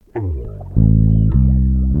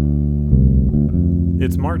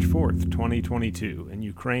It's March 4th, 2022, and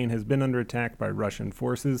Ukraine has been under attack by Russian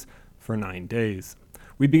forces for 9 days.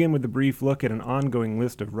 We begin with a brief look at an ongoing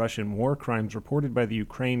list of Russian war crimes reported by the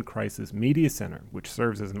Ukraine Crisis Media Center, which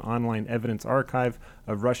serves as an online evidence archive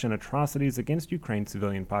of Russian atrocities against Ukraine's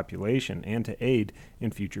civilian population and to aid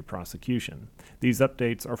in future prosecution. These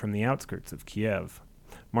updates are from the outskirts of Kiev.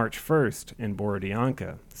 March 1st, in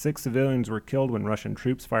Borodyanka, 6 civilians were killed when Russian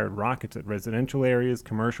troops fired rockets at residential areas,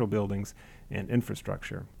 commercial buildings, and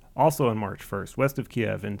infrastructure. Also on March 1st, west of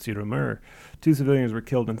Kiev in Zhytomyr, 2 civilians were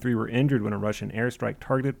killed and 3 were injured when a Russian airstrike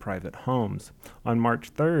targeted private homes. On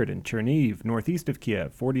March 3rd, in Chernihiv, northeast of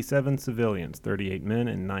Kiev, 47 civilians, 38 men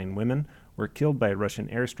and 9 women, were killed by a Russian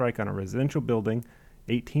airstrike on a residential building.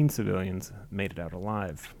 18 civilians made it out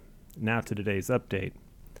alive. Now to today's update.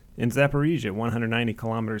 In Zaporizhia, 190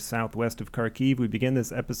 kilometers southwest of Kharkiv, we begin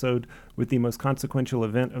this episode with the most consequential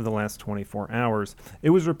event of the last 24 hours. It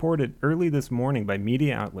was reported early this morning by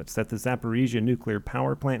media outlets that the Zaporizhia nuclear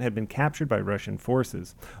power plant had been captured by Russian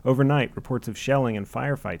forces. Overnight, reports of shelling and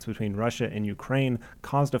firefights between Russia and Ukraine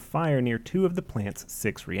caused a fire near 2 of the plant's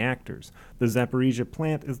 6 reactors. The Zaporizhia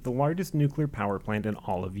plant is the largest nuclear power plant in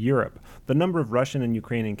all of Europe. The number of Russian and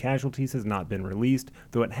Ukrainian casualties has not been released,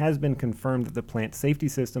 though it has been confirmed that the plant's safety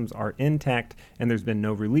systems are intact and there's been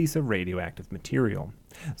no release of radioactive material.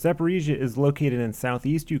 Zaporizhia is located in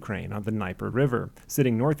southeast Ukraine on the Dnieper River,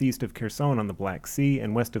 sitting northeast of Kherson on the Black Sea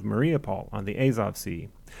and west of Mariupol on the Azov Sea.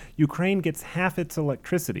 Ukraine gets half its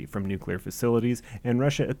electricity from nuclear facilities, and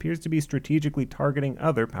Russia appears to be strategically targeting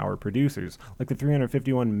other power producers, like the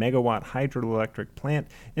 351-megawatt hydroelectric plant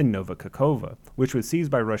in Nova Kakhovka, which was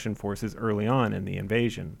seized by Russian forces early on in the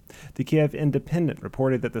invasion. The Kiev Independent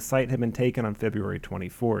reported that the site had been taken on February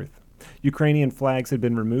 24th. Ukrainian flags had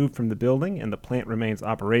been removed from the building, and the plant remains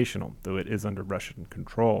operational, though it is under Russian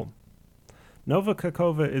control. Nova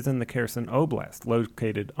Kakhovka is in the Kherson Oblast,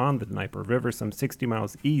 located on the Dnieper River some 60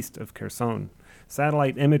 miles east of Kherson.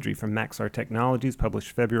 Satellite imagery from Maxar Technologies,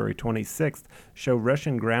 published February 26th, show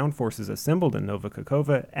Russian ground forces assembled in Nova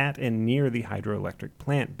Kakhovka at and near the hydroelectric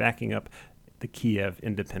plant, backing up the Kiev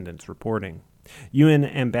Independent's reporting. UN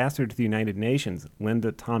Ambassador to the United Nations,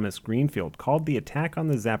 Linda Thomas-Greenfield, called the attack on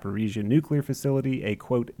the Zaporizhia nuclear facility a,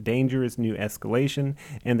 quote, dangerous new escalation,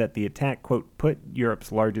 and that the attack, quote, put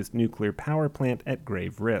Europe's largest nuclear power plant at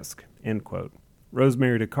grave risk, end quote.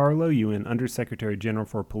 Rosemary DiCarlo, UN Undersecretary General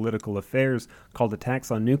for Political Affairs, called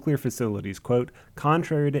attacks on nuclear facilities, quote,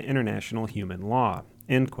 contrary to international human law,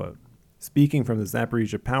 end quote. Speaking from the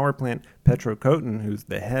Zaporizhia power plant, Petro Kotin, who's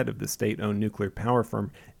the head of the state-owned nuclear power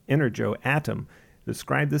firm Energoatom,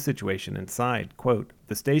 described the situation inside, quote,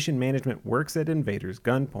 the station management works at invaders'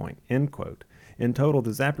 gunpoint, end quote. In total,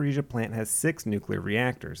 the Zaporizhia plant has 6 nuclear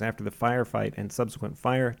reactors. After the firefight and subsequent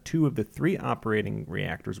fire, 2 of the 3 operating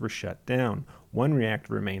reactors were shut down. 1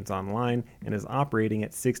 reactor remains online and is operating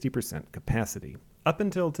at 60% capacity. Up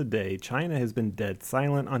until today, China has been dead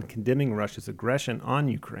silent on condemning Russia's aggression on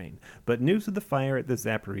Ukraine, but news of the fire at the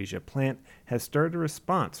Zaporizhia plant has stirred a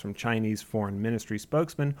response from Chinese Foreign Ministry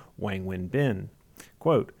spokesman Wang Wenbin.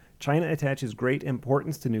 Quote, China attaches great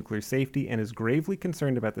importance to nuclear safety and is gravely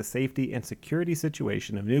concerned about the safety and security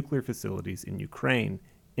situation of nuclear facilities in Ukraine,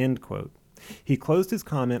 end quote. He closed his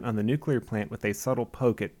comment on the nuclear plant with a subtle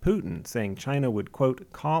poke at Putin, saying China would,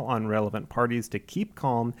 quote, call on relevant parties to keep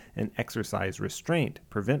calm and exercise restraint,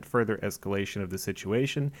 prevent further escalation of the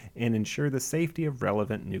situation, and ensure the safety of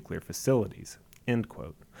relevant nuclear facilities, end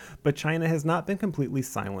quote. But China has not been completely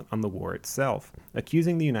silent on the war itself,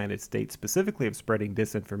 accusing the United States specifically of spreading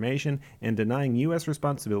disinformation and denying U.S.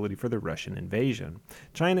 responsibility for the Russian invasion.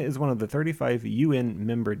 China is one of the 35 UN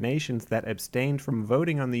member nations that abstained from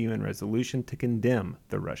voting on the UN resolution to condemn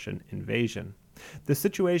the Russian invasion. The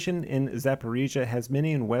situation in Zaporizhia has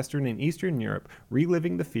many in Western and Eastern Europe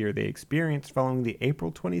reliving the fear they experienced following the April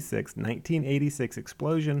 26, 1986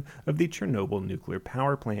 explosion of the Chernobyl nuclear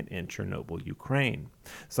power plant in Chernobyl, Ukraine,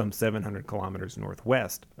 some 700 kilometers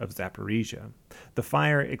northwest of Zaporizhia. The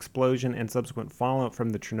fire, explosion, and subsequent fallout from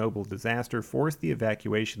the Chernobyl disaster forced the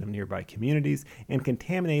evacuation of nearby communities and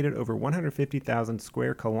contaminated over 150,000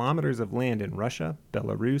 square kilometers of land in Russia,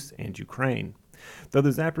 Belarus, and Ukraine. Though the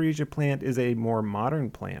Zaporizhia plant is a more modern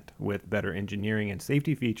plant with better engineering and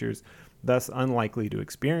safety features, thus unlikely to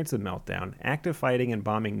experience a meltdown, active fighting and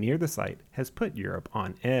bombing near the site has put Europe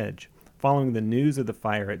on edge. Following the news of the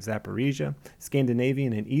fire at Zaporizhia,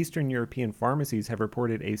 Scandinavian and Eastern European pharmacies have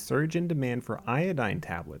reported a surge in demand for iodine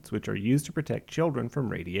tablets, which are used to protect children from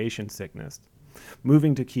radiation sickness.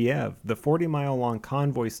 Moving to Kiev, the 40-mile-long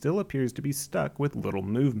convoy still appears to be stuck with little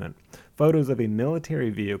movement. Photos of a military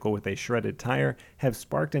vehicle with a shredded tire have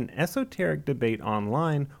sparked an esoteric debate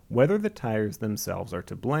online whether the tires themselves are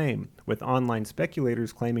to blame, with online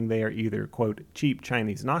speculators claiming they are either, quote, cheap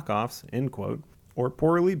Chinese knockoffs, end quote, or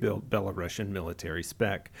poorly built Belarusian military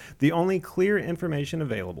spec. The only clear information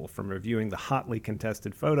available from reviewing the hotly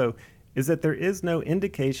contested photo is that there is no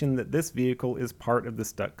indication that this vehicle is part of the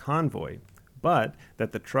stuck convoy, but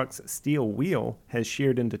that the truck's steel wheel has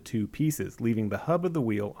sheared into two pieces, leaving the hub of the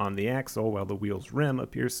wheel on the axle while the wheel's rim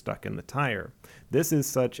appears stuck in the tire. This is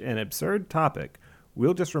such an absurd topic.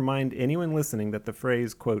 We'll just remind anyone listening that the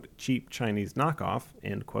phrase, quote, cheap Chinese knockoff,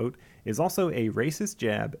 end quote, is also a racist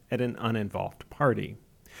jab at an uninvolved party.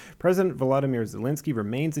 President Volodymyr Zelensky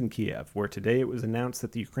remains in Kiev, where today it was announced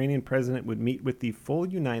that the Ukrainian president would meet with the full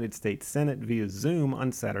United States Senate via Zoom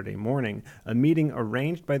on Saturday morning, a meeting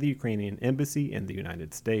arranged by the Ukrainian embassy in the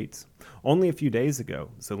United States. Only a few days ago,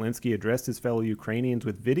 Zelensky addressed his fellow Ukrainians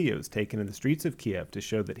with videos taken in the streets of Kiev to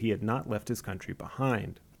show that he had not left his country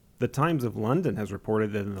behind. The Times of London has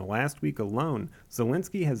reported that in the last week alone,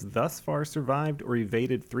 Zelensky has thus far survived or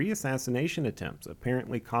evaded 3 assassination attempts,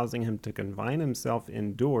 apparently causing him to confine himself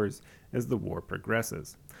indoors as the war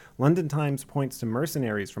progresses. London Times points to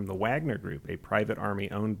mercenaries from the Wagner Group, a private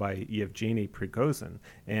army owned by Yevgeny Prigozhin,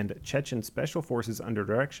 and Chechen special forces under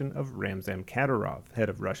direction of Ramzan Kadyrov, head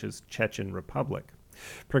of Russia's Chechen Republic.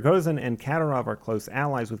 Prigozhin and Kadyrov are close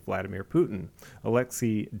allies with Vladimir Putin.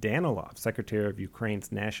 Alexei Danilov, Secretary of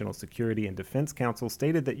Ukraine's National Security and Defense Council,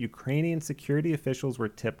 stated that Ukrainian security officials were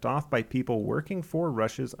tipped off by people working for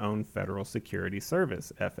Russia's own Federal Security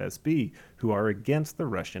Service, FSB, who are against the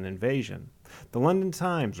Russian invasion. The London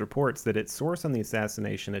Times reports that its source on the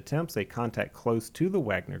assassination attempts, a contact close to the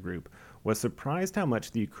Wagner Group, was surprised how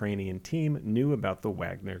much the Ukrainian team knew about the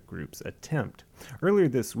Wagner Group's attempt. Earlier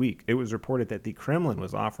this week, it was reported that the Kremlin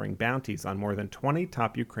was offering bounties on more than 20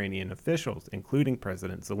 top Ukrainian officials, including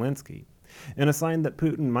President Zelensky. In a sign that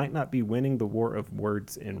Putin might not be winning the war of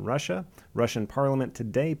words in Russia, Russian parliament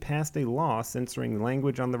today passed a law censoring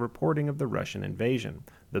language on the reporting of the Russian invasion.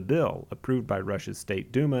 The bill, approved by Russia's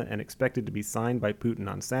State Duma and expected to be signed by Putin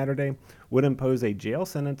on Saturday, would impose a jail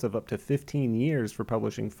sentence of up to 15 years for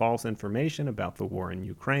publishing false information about the war in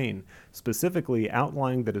Ukraine, specifically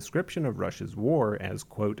outlining the description of Russia's war as,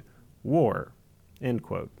 quote, war, end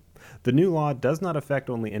quote. The new law does not affect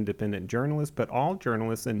only independent journalists, but all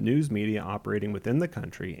journalists and news media operating within the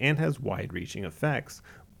country, and has wide-reaching effects.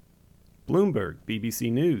 Bloomberg,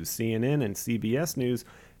 BBC News, CNN, and CBS News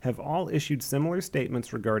have all issued similar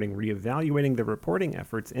statements regarding reevaluating their reporting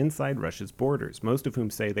efforts inside Russia's borders, most of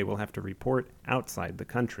whom say they will have to report outside the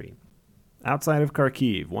country. Outside of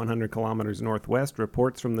Kharkiv, 100 kilometers northwest,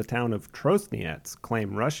 reports from the town of Trosniets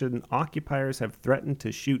claim Russian occupiers have threatened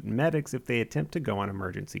to shoot medics if they attempt to go on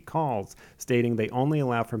emergency calls, stating they only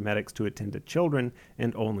allow for medics to attend to children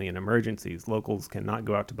and only in emergencies. Locals cannot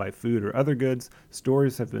go out to buy food or other goods,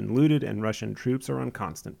 stores have been looted, and Russian troops are on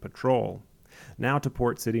constant patrol. Now to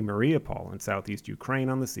port city Mariupol in southeast Ukraine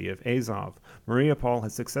on the Sea of Azov. Mariupol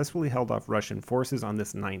has successfully held off Russian forces on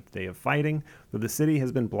this 9th day of fighting, though the city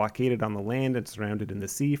has been blockaded on the land and surrounded in the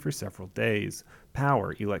sea for several days.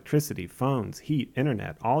 Power, electricity, phones, heat,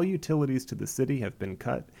 internet, all utilities to the city have been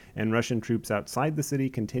cut, and Russian troops outside the city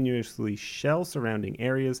continuously shell surrounding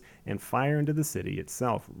areas and fire into the city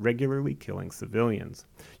itself, regularly killing civilians.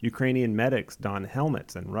 Ukrainian medics don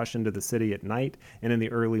helmets and rush into the city at night and in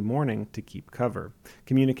the early morning to keep cover.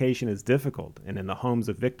 Communication is difficult, and in the homes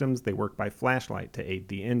of victims they work by flashlight to aid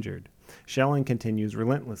the injured. Shelling continues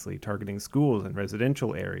relentlessly, targeting schools and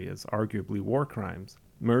residential areas, arguably war crimes.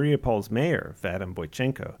 Mariupol's mayor, Vadim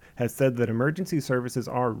Boychenko, has said that emergency services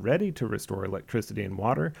are ready to restore electricity and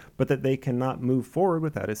water, but that they cannot move forward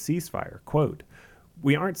without a ceasefire. Quote,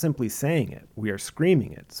 "We aren't simply saying it, we are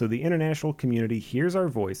screaming it, so the international community hears our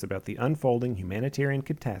voice about the unfolding humanitarian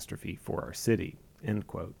catastrophe for our city." End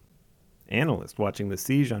quote. Analysts watching the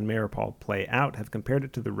siege on Mariupol play out have compared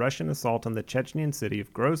it to the Russian assault on the Chechnyan city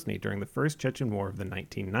of Grozny during the First Chechen War of the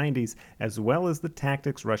 1990s, as well as the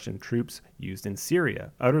tactics Russian troops used in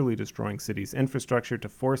Syria, utterly destroying cities' infrastructure to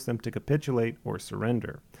force them to capitulate or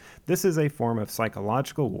surrender. This is a form of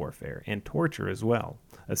psychological warfare and torture as well,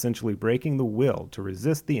 essentially breaking the will to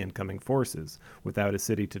resist the incoming forces. Without a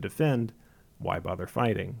city to defend, why bother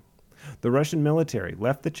fighting? The Russian military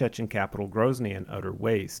left the Chechen capital Grozny in utter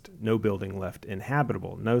waste, no building left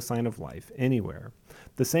inhabitable, no sign of life anywhere.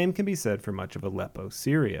 The same can be said for much of Aleppo,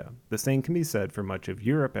 Syria. The same can be said for much of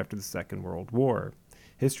Europe after the Second World War.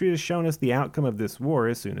 History has shown us the outcome of this war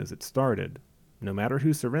as soon as it started. No matter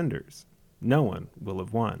who surrenders, no one will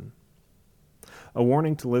have won. A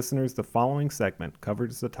warning to listeners, the following segment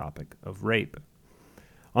covers the topic of rape.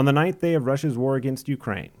 On the ninth day of Russia's war against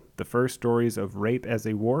Ukraine, the first stories of rape as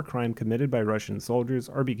a war crime committed by Russian soldiers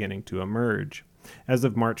are beginning to emerge. As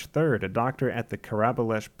of March 3rd, a doctor at the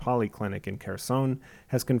Karabalesh Polyclinic in Kherson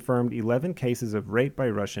has confirmed 11 cases of rape by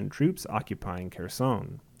Russian troops occupying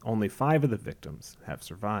Kherson. Only 5 of the victims have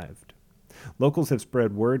survived. Locals have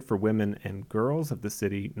spread word for women and girls of the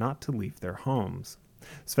city not to leave their homes.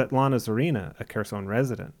 Svetlana Zorina, a Kherson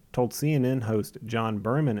resident, told CNN host John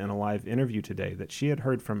Berman in a live interview today that she had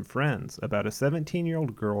heard from friends about a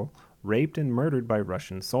 17-year-old girl raped and murdered by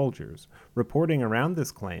Russian soldiers. Reporting around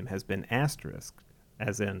this claim has been asterisked,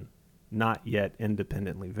 as in, not yet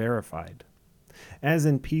independently verified. As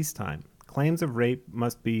in peacetime, claims of rape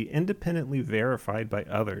must be independently verified by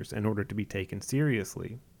others in order to be taken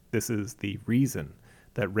seriously. This is the reason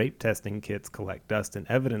that rape testing kits collect dust in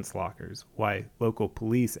evidence lockers, why local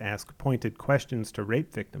police ask pointed questions to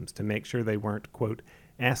rape victims to make sure they weren't, quote,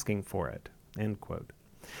 asking for it, end quote.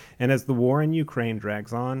 And as the war in Ukraine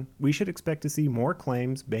drags on, we should expect to see more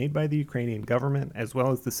claims made by the Ukrainian government as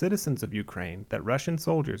well as the citizens of Ukraine that Russian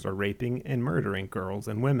soldiers are raping and murdering girls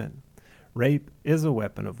and women. Rape is a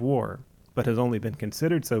weapon of war, but has only been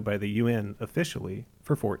considered so by the UN officially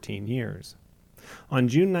for 14 years. On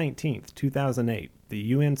June 19, 2008, the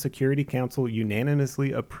UN Security Council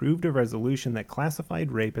unanimously approved a resolution that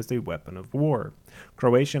classified rape as a weapon of war.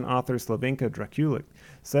 Croatian author Slavenka Drakulic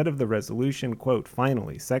said of the resolution, quote,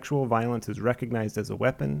 "Finally, sexual violence is recognized as a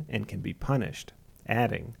weapon and can be punished,"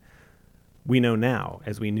 adding, "We know now,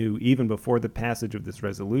 as we knew even before the passage of this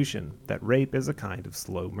resolution, that rape is a kind of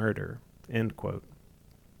slow murder," end quote.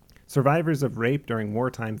 Survivors of rape during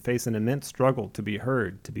wartime face an immense struggle to be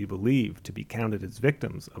heard, to be believed, to be counted as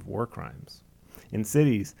victims of war crimes. In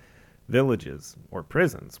cities, villages, or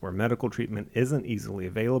prisons where medical treatment isn't easily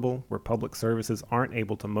available, where public services aren't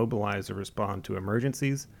able to mobilize or respond to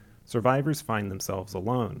emergencies, survivors find themselves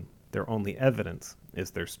alone. Their only evidence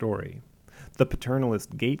is their story. The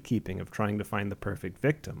paternalist gatekeeping of trying to find the perfect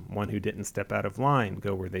victim, one who didn't step out of line,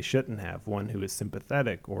 go where they shouldn't have, one who is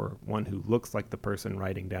sympathetic, or one who looks like the person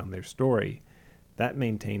writing down their story, that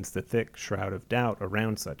maintains the thick shroud of doubt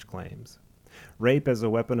around such claims. Rape as a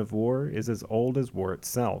weapon of war is as old as war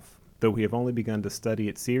itself, though we have only begun to study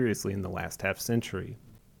it seriously in the last half-century.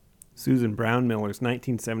 Susan Brownmiller's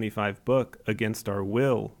 1975 book, Against Our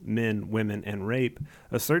Will, Men, Women, and Rape,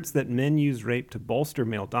 asserts that men use rape to bolster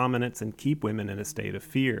male dominance and keep women in a state of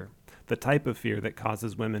fear, the type of fear that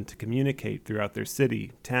causes women to communicate throughout their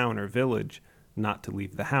city, town, or village, not to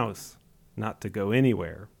leave the house, not to go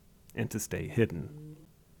anywhere, and to stay hidden.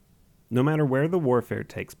 No matter where the warfare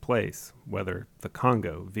takes place, whether the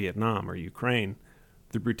Congo, Vietnam, or Ukraine,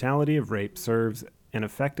 the brutality of rape serves an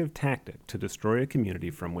effective tactic to destroy a community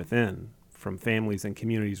from within, from families and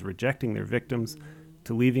communities rejecting their victims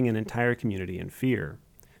to leaving an entire community in fear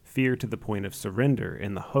to the point of surrender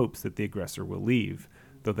in the hopes that the aggressor will leave,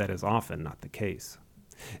 though that is often not the case.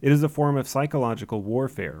 It is a form of psychological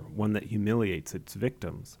warfare, one that humiliates its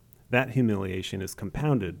victims. That humiliation is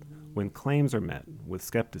compounded when claims are met with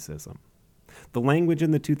skepticism. The language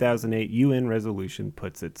in the 2008 UN resolution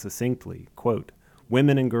puts it succinctly, quote,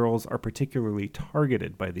 "Women and girls are particularly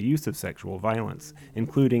targeted by the use of sexual violence,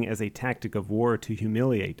 including as a tactic of war to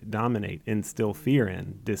humiliate, dominate, instill fear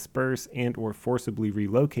in, disperse, and or forcibly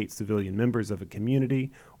relocate civilian members of a community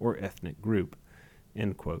or ethnic group."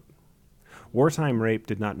 End quote. Wartime rape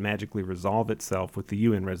did not magically resolve itself with the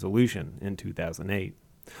UN resolution in 2008.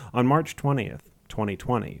 On March 20th,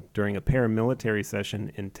 2020, during a paramilitary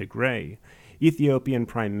session in Tigray, Ethiopian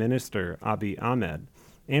Prime Minister Abiy Ahmed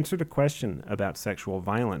answered a question about sexual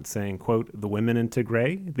violence, saying, quote, "The women in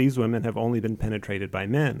Tigray, these women have only been penetrated by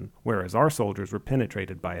men, whereas our soldiers were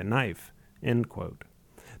penetrated by a knife," end quote.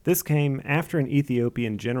 This came after an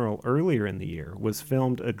Ethiopian general earlier in the year was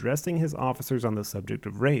filmed addressing his officers on the subject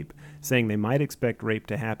of rape, saying they might expect rape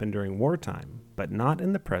to happen during wartime, but not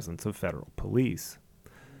in the presence of federal police.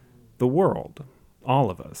 The world, all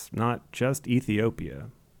of us, not just Ethiopia,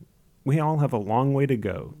 we all have a long way to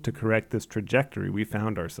go to correct this trajectory we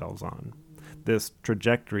found ourselves on. This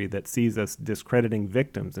trajectory that sees us discrediting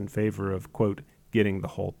victims in favor of, quote, "getting the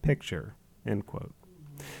whole picture," end quote.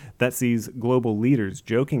 That sees global leaders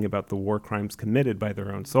joking about the war crimes committed by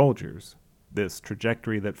their own soldiers. This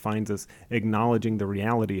trajectory that finds us acknowledging the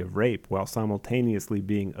reality of rape while simultaneously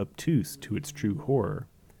being obtuse to its true horror,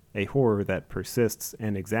 a horror that persists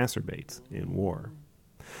and exacerbates in war.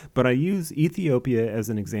 But I use Ethiopia as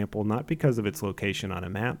an example not because of its location on a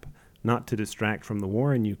map, not to distract from the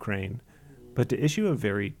war in Ukraine, but to issue a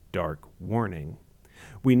very dark warning.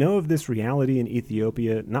 We know of this reality in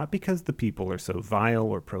Ethiopia not because the people are so vile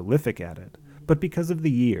or prolific at it, but because of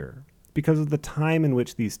the year, because of the time in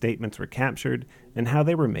which these statements were captured and how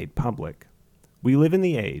they were made public. We live in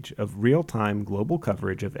the age of real-time global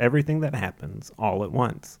coverage of everything that happens all at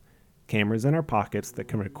once. Cameras in our pockets that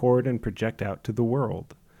can record and project out to the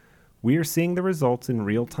world. We are seeing the results in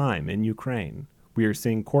real time in Ukraine. We are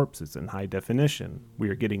seeing corpses in high definition. We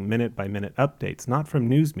are getting minute-by-minute updates not from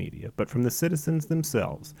news media, but from the citizens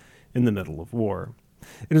themselves in the middle of war.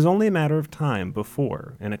 It is only a matter of time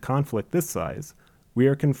before, in a conflict this size, we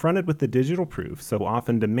are confronted with the digital proof so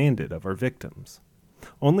often demanded of our victims.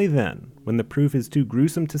 Only then, when the proof is too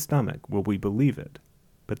gruesome to stomach, will we believe it.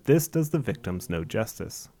 But this does the victims no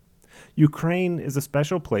justice. Ukraine is a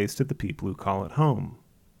special place to the people who call it home.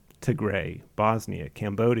 Tigray, Bosnia,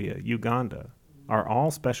 Cambodia, Uganda are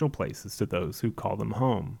all special places to those who call them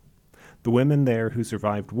home. The women there who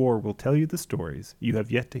survived war will tell you the stories you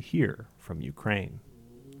have yet to hear from Ukraine.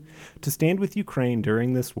 To stand with Ukraine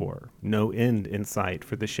during this war, no end in sight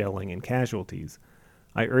for the shelling and casualties,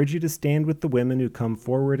 I urge you to stand with the women who come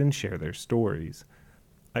forward and share their stories.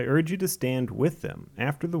 I urge you to stand with them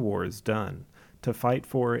after the war is done, to fight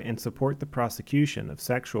for and support the prosecution of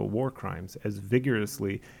sexual war crimes as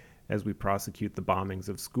vigorously as we prosecute the bombings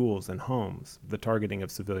of schools and homes, the targeting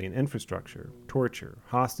of civilian infrastructure, torture,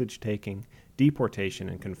 hostage-taking, deportation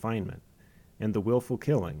and confinement, and the willful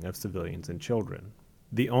killing of civilians and children.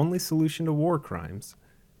 The only solution to war crimes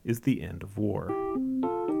is the end of war.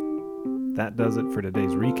 That does it for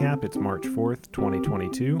today's recap. It's March 4th,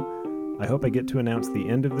 2022. I hope I get to announce the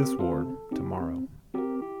end of this war tomorrow.